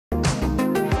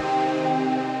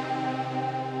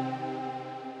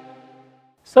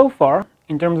So far,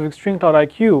 in terms of ExtremeCloud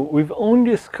IQ, we've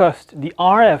only discussed the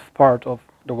RF part of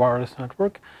the wireless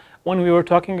network when we were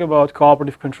talking about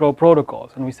cooperative control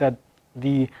protocols, and we said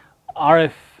the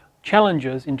RF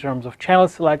challenges in terms of channel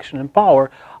selection and power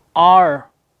are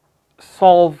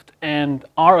solved and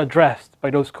are addressed by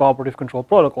those cooperative control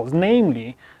protocols,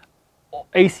 namely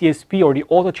ACSP, or the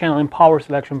Auto Channel and Power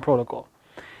Selection Protocol.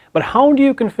 But how do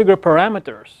you configure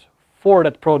parameters for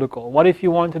that protocol? What if you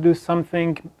want to do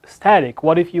something static?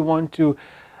 What if you want to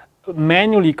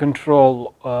manually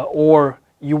control or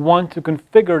you want to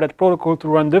configure that protocol to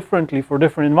run differently for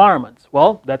different environments?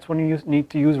 Well, that's when you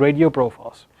need to use radio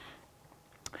profiles.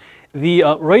 The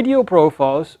radio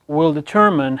profiles will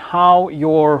determine how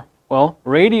your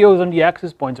radios and the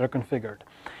access points are configured.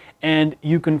 And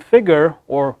you configure,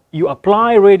 or you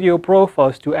apply radio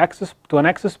profiles to an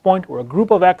access point or a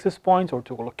group of access points or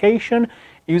to a location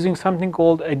using something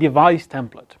called a device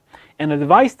template. And a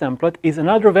device template is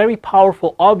another very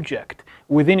powerful object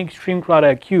within ExtremeCloud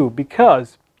IQ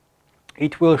because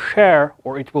it will share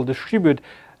or it will distribute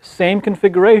same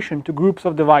configuration to groups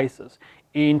of devices.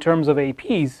 In terms of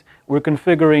APs, we're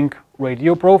configuring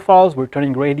radio profiles, we're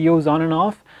turning radios on and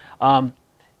off.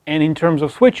 And in terms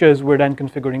of switches, we're then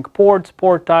configuring ports,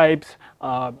 port types,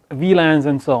 VLANs,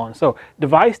 and so on. So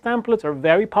device templates are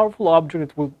very powerful objects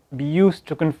that will be used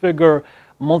to configure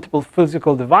multiple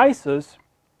physical devices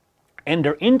and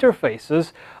their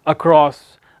interfaces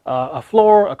across a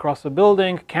floor, across a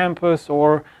building, campus,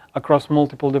 or across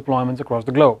multiple deployments across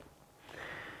the globe.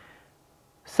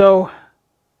 So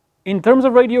in terms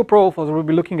of radio profiles, we'll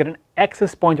be looking at an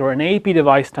access point or an AP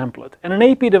device template. And an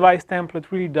AP device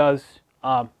template really does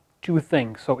two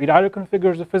things. So it either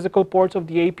configures the physical ports of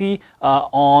the AP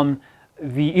on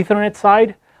the Ethernet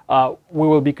side. We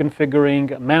will be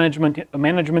configuring management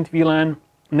VLAN,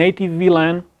 native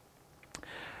VLAN,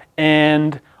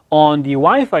 and on the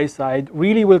Wi-Fi side,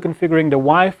 really we're configuring the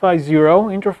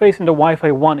Wi-Fi0 interface and the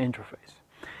Wi-Fi1 interface.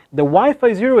 The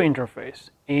Wi-Fi0 interface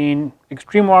in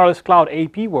Extreme Wireless Cloud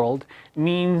AP world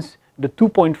means the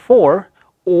 2.4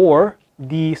 or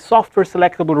the software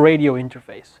selectable radio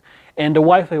interface. And the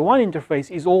Wi-Fi1 interface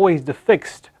is always the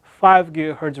fixed 5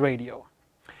 GHz radio.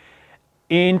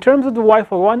 In terms of the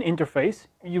Wi-Fi1 interface,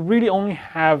 you really only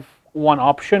have one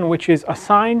option, which is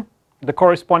assign the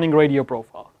corresponding radio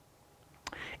profile.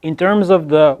 In terms of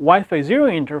the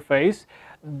Wi-Fi0 interface,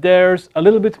 there's a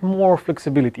little bit more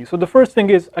flexibility. So the first thing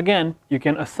is, again, you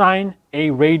can assign a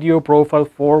radio profile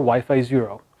for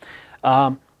Wi-Fi0.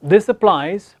 This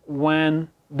applies when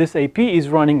this AP is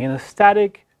running in a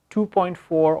static 2.4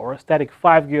 or a static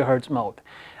 5 GHz mode.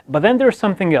 But then there's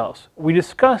something else. We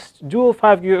discussed dual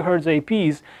 5 GHz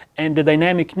APs and the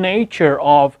dynamic nature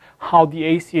of how the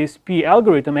ACSP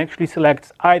algorithm actually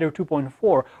selects either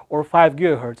 2.4 or 5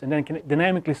 GHz and then can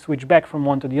dynamically switch back from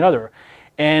one to the other.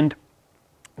 And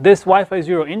this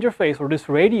Wi-Fi0 interface or this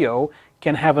radio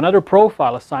can have another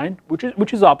profile assigned,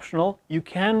 which is optional. You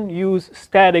can use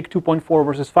static 2.4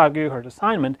 versus 5 GHz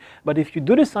assignment, but if you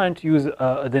do decide to use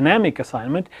a dynamic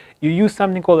assignment, you use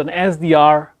something called an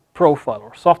SDR profile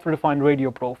or software-defined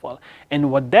radio profile.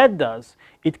 And what that does,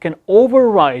 it can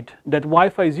override that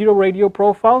Wi-Fi0 radio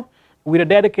profile with a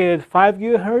dedicated 5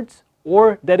 GHz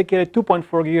or dedicated 2.4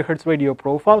 GHz radio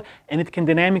profile, and it can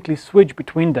dynamically switch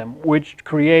between them, which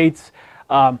creates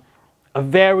a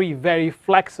very, very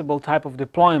flexible type of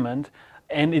deployment,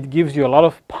 and it gives you a lot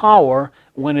of power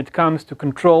when it comes to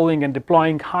controlling and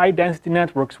deploying high-density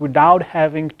networks without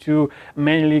having to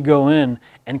manually go in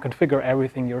and configure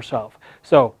everything yourself.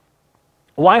 So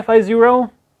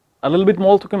Wi-Fi0, a little bit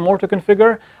more to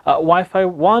configure.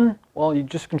 Wi-Fi1, well, you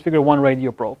just configure one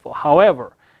radio profile.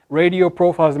 However, radio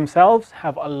profiles themselves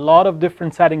have a lot of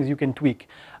different settings you can tweak.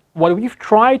 What we've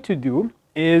tried to do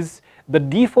is the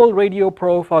default radio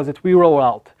profiles that we roll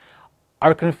out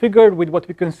are configured with what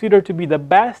we consider to be the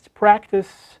best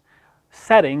practice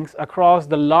settings across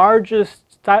the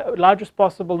largest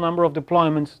possible number of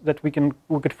deployments that we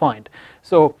could find.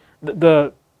 So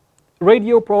the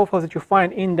radio profiles that you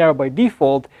find in there by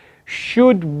default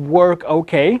should work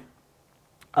okay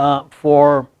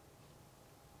for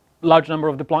large number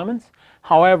of deployments.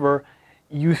 However,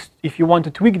 if you want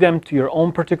to tweak them to your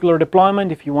own particular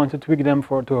deployment, if you want to tweak them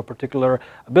to a particular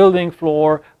building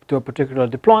floor, to a particular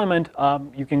deployment,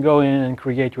 you can go in and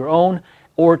create your own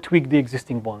or tweak the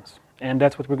existing ones. And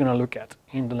that's what we're going to look at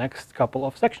in the next couple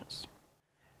of sections.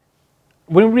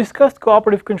 When we discussed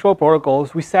cooperative control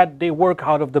protocols, we said they work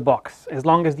out of the box. As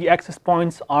long as the access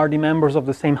points are the members of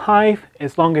the same hive,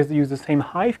 as long as they use the same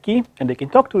hive key and they can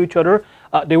talk to each other,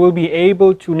 they will be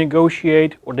able to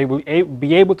negotiate, or they will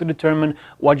be able to determine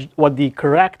what the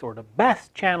correct or the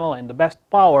best channel and the best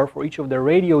power for each of their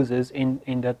radios is in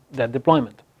that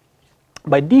deployment.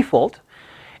 By default,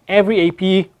 every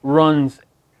AP runs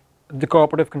the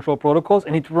cooperative control protocols,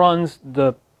 and it runs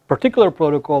the particular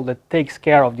protocol that takes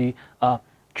care of the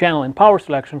channel and power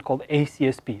selection, called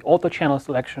ACSP, Auto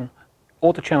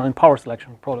Channel and Power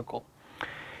Selection Protocol.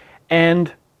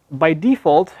 And by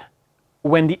default,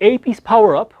 when the APs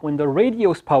power up, when the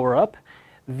radios power up,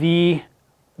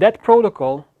 that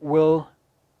protocol will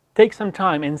take some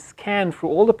time and scan through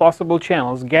all the possible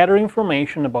channels, gather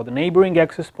information about the neighboring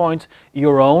access points,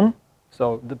 your own,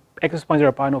 so the access points that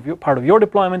are part of your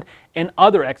deployment, and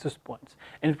other access points.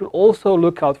 And it will also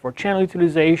look out for channel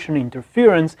utilization,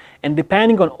 interference, and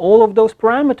depending on all of those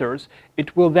parameters,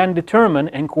 it will then determine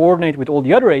and coordinate with all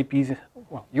the other APs,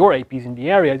 well, your APs in the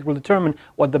area. It will determine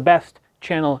what the best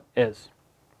channel is.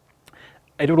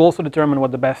 It will also determine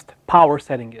what the best power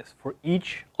setting is for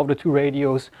each of the two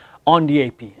radios on the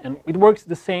AP. And it works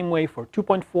the same way for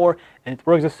 2.4, and it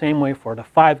works the same way for the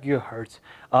 5 GHz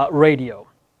radio.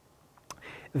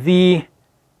 The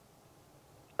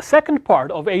second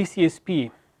part of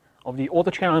ACSP, of the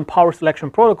Auto Channel and Power Selection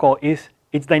Protocol, is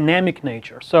its dynamic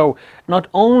nature. So not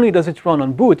only does it run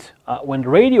on boot when the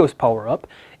radios power up,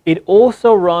 it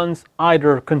also runs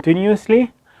either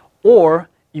continuously, or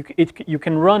you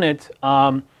can run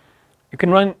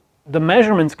the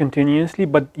measurements continuously,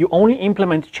 but you only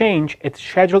implement change at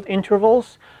scheduled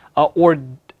intervals or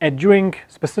during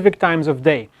specific times of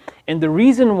day. And the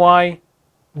reason why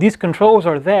these controls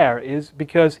are there is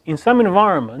because in some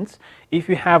environments, if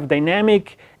you have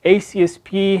dynamic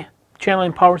ACSP channel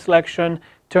and power selection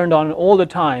turned on all the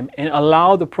time and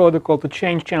allow the protocol to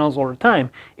change channels all the time,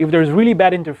 if there's really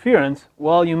bad interference,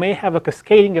 well, you may have a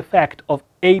cascading effect of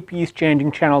APs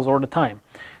changing channels all the time.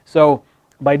 So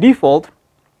by default,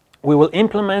 we will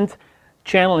implement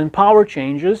channel and power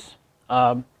changes,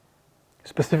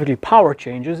 specifically power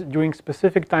changes, during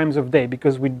specific times of day,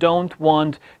 because we don't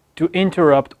want to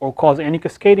interrupt or cause any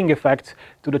cascading effects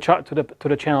to the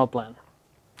channel plan.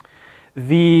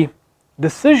 The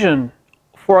decision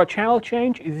for a channel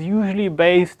change is usually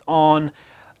based on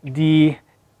the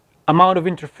amount of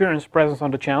interference present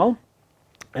on the channel,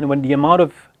 and when the amount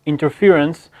of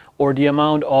interference or the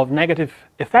amount of negative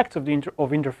effects of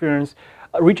interference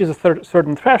reaches a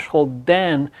certain threshold,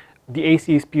 then the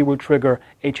ACSP will trigger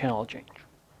a channel change.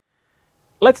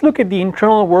 Let's look at the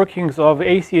internal workings of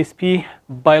ACSP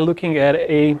by looking at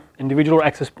an individual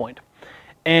access point.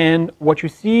 And what you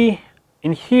see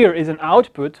in here is an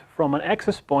output from an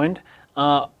access point,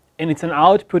 and it's an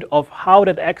output of how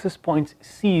that access point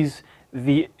sees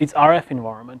its RF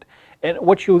environment. And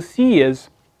what you'll see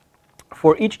is,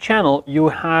 for each channel, you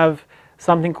have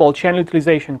something called channel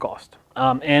utilization cost.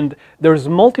 And there's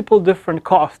multiple different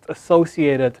costs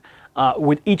associated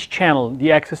with each channel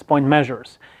the access point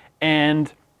measures.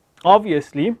 And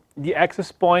obviously, the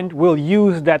access point will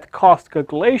use that cost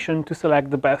calculation to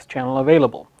select the best channel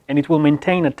available, and it will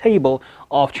maintain a table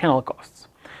of channel costs.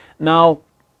 Now,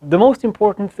 the most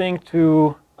important thing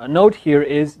to note here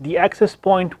is the access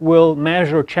point will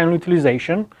measure channel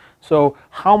utilization, so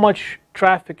how much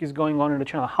traffic is going on in the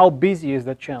channel, how busy is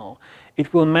that channel.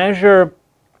 It will measure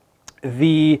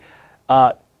the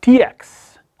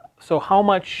TX, so how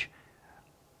much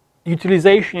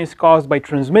utilization is caused by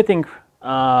transmitting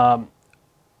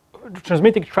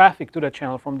traffic to that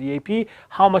channel from the AP,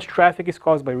 how much traffic is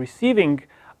caused by receiving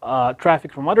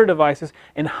traffic from other devices,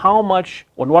 and how much,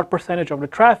 or what percentage of the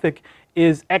traffic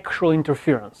is actual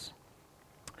interference.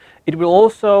 It will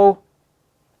also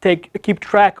keep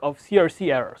track of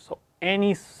CRC errors, so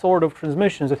any sort of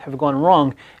transmissions that have gone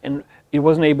wrong and it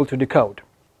wasn't able to decode.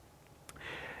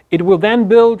 It will then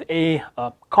build a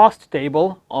cost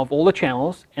table of all the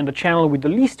channels, and the channel with the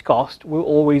least cost will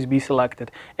always be selected.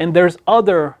 And there's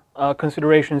other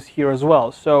considerations here as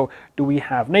well. So do we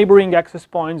have neighboring access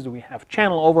points? Do we have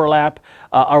channel overlap?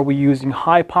 Are we using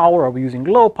high power? Are we using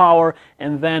low power?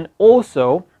 And then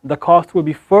also the cost will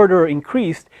be further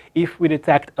increased if we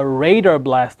detect a radar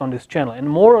blast on this channel. And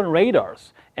more on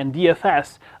radars and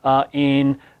DFS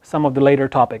in some of the later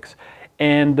topics.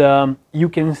 And you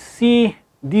can see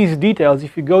these details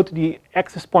if you go to the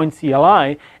access point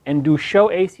CLI and do show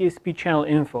ACSP channel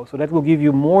info. So that will give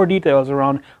you more details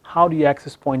around how the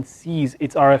access point sees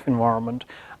its RF environment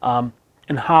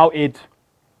and how it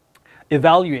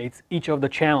evaluates each of the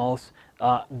channels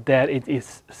that it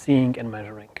is seeing and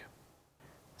measuring.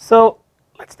 So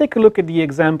let's take a look at the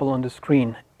example on the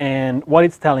screen and what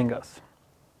it's telling us.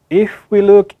 If we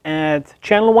look at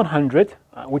channel 100,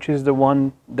 which is the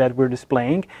one that we're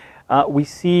displaying, we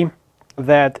see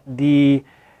that the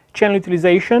channel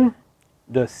utilization,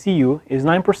 the CU, is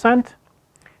 9%.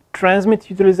 Transmit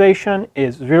utilization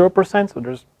is 0%, so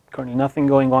there's currently nothing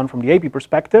going on from the AP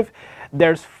perspective.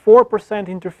 There's 4%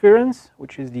 interference,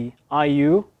 which is the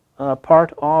IU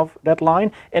part of that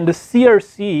line, and the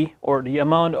CRC, or the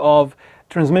amount of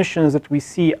transmissions that we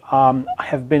see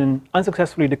have been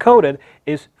unsuccessfully decoded,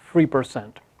 is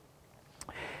 3%.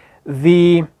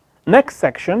 The next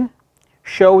section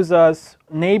shows us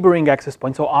neighboring access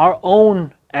points, so our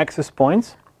own access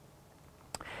points,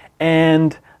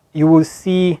 and you will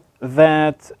see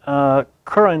that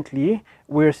currently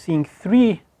we're seeing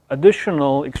 3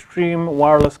 additional extreme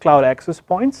wireless cloud access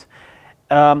points.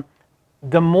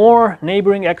 The more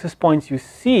neighboring access points you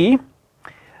see,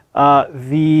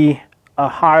 the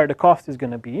higher the cost is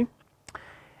going to be.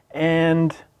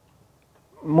 And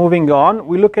moving on,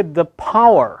 we look at the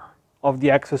power of the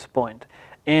access point.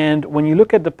 And when you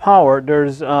look at the power,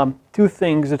 there's 2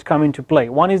 things that come into play.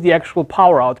 One is the actual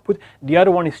power output. The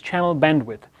other one is channel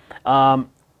bandwidth.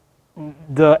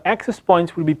 The access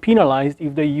points will be penalized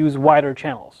if they use wider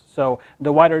channels. So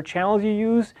the wider channels you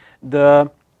use, the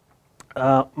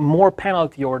more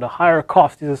penalty or the higher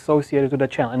cost is associated to the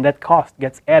channel, and that cost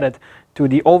gets added to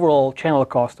the overall channel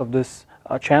cost of this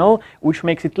channel, which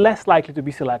makes it less likely to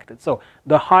be selected. So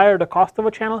the higher the cost of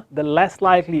a channel, the less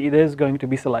likely it is going to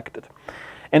be selected.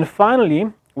 And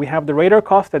finally, we have the radar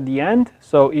cost at the end.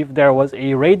 So if there was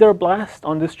a radar blast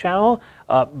on this channel,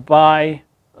 by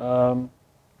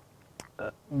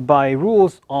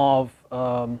rules of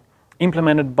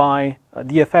implemented by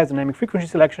DFS, dynamic frequency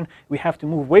selection, we have to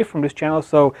move away from this channel.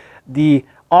 So the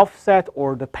offset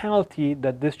or the penalty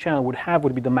that this channel would have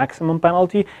would be the maximum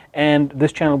penalty, and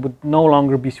this channel would no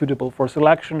longer be suitable for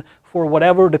selection for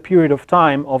whatever the period of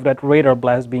time of that radar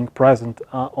blast being present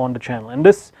on the channel. And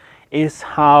this is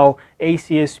how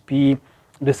ACSP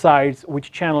decides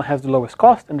which channel has the lowest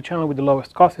cost, and the channel with the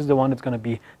lowest cost is the one that's going to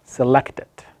be selected.